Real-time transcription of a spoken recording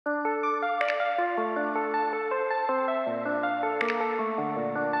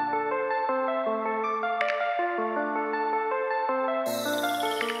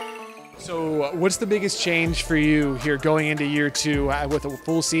So what's the biggest change for you here going into year 2 with a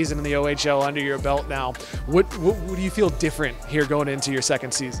full season in the OHL under your belt now? What do you feel different here going into your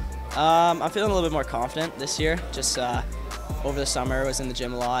second season? I'm feeling a little bit more confident this year. Just over the summer, was in the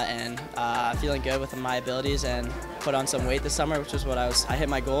gym a lot and feeling good with my abilities, and put on some weight this summer, which is what I hit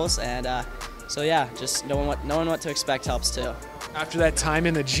my goals, and so yeah, just knowing what to expect helps too. After that time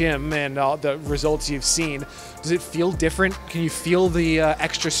in the gym and all the results you've seen, does it feel different? Can you feel the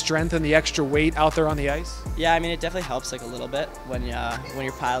extra strength and the extra weight out there on the ice? Yeah, I mean, it definitely helps like a little bit when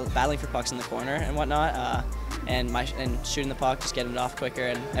you're battling for pucks in the corner and whatnot, and shooting the puck, just getting it off quicker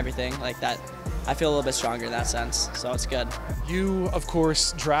and everything like that. I feel a little bit stronger in that sense, so it's good. You, of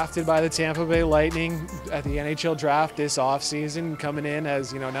course, drafted by the Tampa Bay Lightning at the NHL draft this offseason, coming in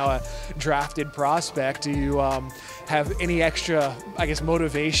as, now a drafted prospect. Do you have any extra,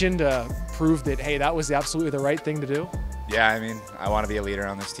 motivation to prove that, hey, that was absolutely the right thing to do? Yeah, I mean, I want to be a leader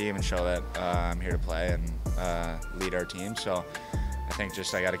on this team and show that I'm here to play and lead our team. So I think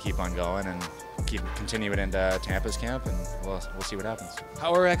I got to keep on going and continue it into Tampa's camp, and we'll see what happens.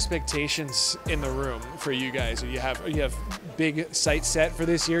 How are expectations in the room for you guys? You have big sights set for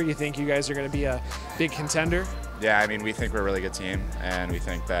this year? You think you guys are going to be a big contender? Yeah, I mean, we think we're a really good team, and we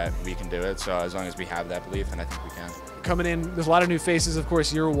think that we can do it. So as long as we have that belief, then I think we can. Coming in, there's a lot of new faces. Of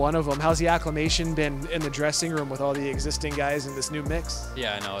course, you're one of them. How's the acclimation been in the dressing room with all the existing guys in this new mix?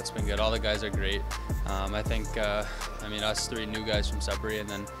 Yeah, I know, it's been good. All the guys are great. I think, us 3 new guys from Sudbury, and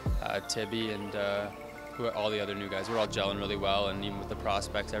then Tibby and all the other new guys, we're all gelling really well, and even with the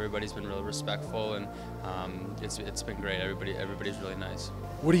prospects, everybody's been really respectful, and it's been great. Everybody's really nice.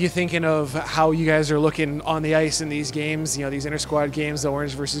 What are you thinking of how you guys are looking on the ice in these games? These inter-squad games, the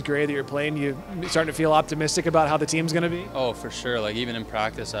orange versus gray that you're playing. You starting to feel optimistic about how the team's going to be? Oh, for sure. Like even in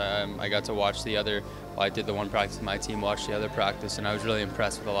practice, I got to watch I did the one practice. My team watched the other practice, and I was really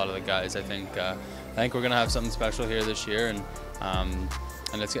impressed with a lot of the guys. I think we're going to have something special here this year, and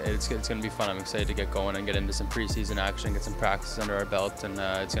it's going to be fun. I'm excited to get going and get into some preseason action, get some practice under our belt, and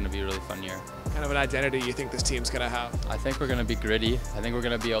it's going to be a really fun year. What kind of an identity you think this team's going to have? I think we're going to be gritty. I think we're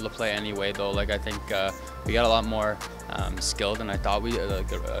going to be able to play any way, though. I think we got a lot more skill than I thought we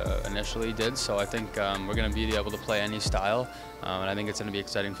initially did, so I think we're going to be able to play any style, and I think it's going to be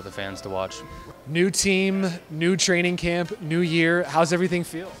exciting for the fans to watch. New team, new training camp, new year. How's everything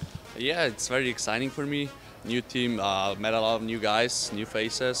feel? Yeah, it's very exciting for me. New team, met a lot of new guys, new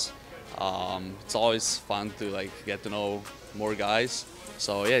faces. It's always fun to get to know more guys.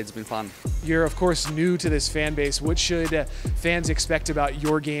 So yeah, it's been fun. You're of course new to this fan base. What should fans expect about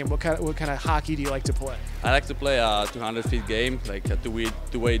your game? What kind of hockey do you like to play? I like to play a 200-feet game, like a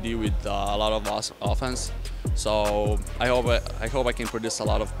two-way D with a lot of offense. So I hope I can produce a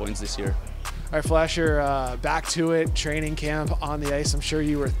lot of points this year. All right, Flasher, back to it, training camp on the ice. I'm sure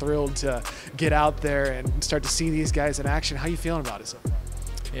you were thrilled to get out there and start to see these guys in action. How are you feeling about it so far?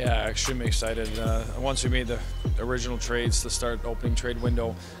 Yeah, extremely excited. Once we made the original trades to start opening trade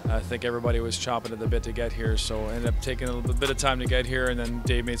window, I think everybody was chomping at the bit to get here. So ended up taking a little bit of time to get here, and then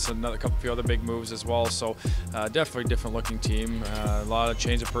Dave made a few other big moves as well. So definitely a different looking team. A lot of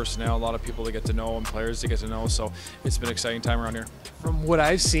change of personnel, a lot of people to get to know and players to get to know. So it's been an exciting time around here. From what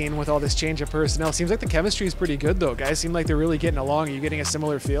I've seen with all this change of personnel, it seems like the chemistry is pretty good though. Guys seem like they're really getting along. Are you getting a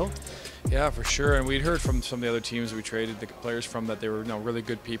similar feel? Yeah, for sure. And we'd heard from some of the other teams we traded the players from that they were really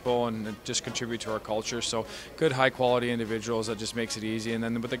good people and just contribute to our culture. So good, high-quality individuals that just makes it easy. And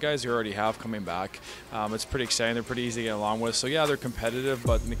then with the guys you already have coming back, it's pretty exciting. They're pretty easy to get along with. So yeah, they're competitive,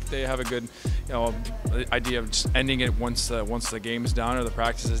 but they have a good, idea of just ending it once the game is done or the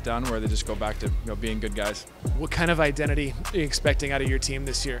practice is done, where they just go back to being good guys. What kind of identity are you expecting out of your team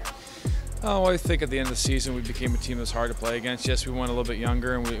this year? Oh, I think at the end of the season we became a team that's hard to play against. Yes, we went a little bit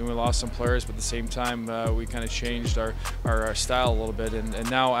younger and we lost some players, but at the same time we kind of changed our style a little bit, and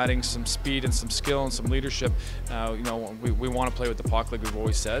now adding some speed and some skill and some leadership. We want to play with the puck like we've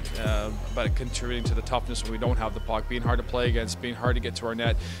always said, but contributing to the toughness when we don't have the puck, being hard to play against, being hard to get to our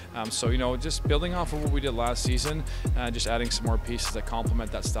net. So just building off of what we did last season, just adding some more pieces that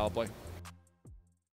complement that style of play.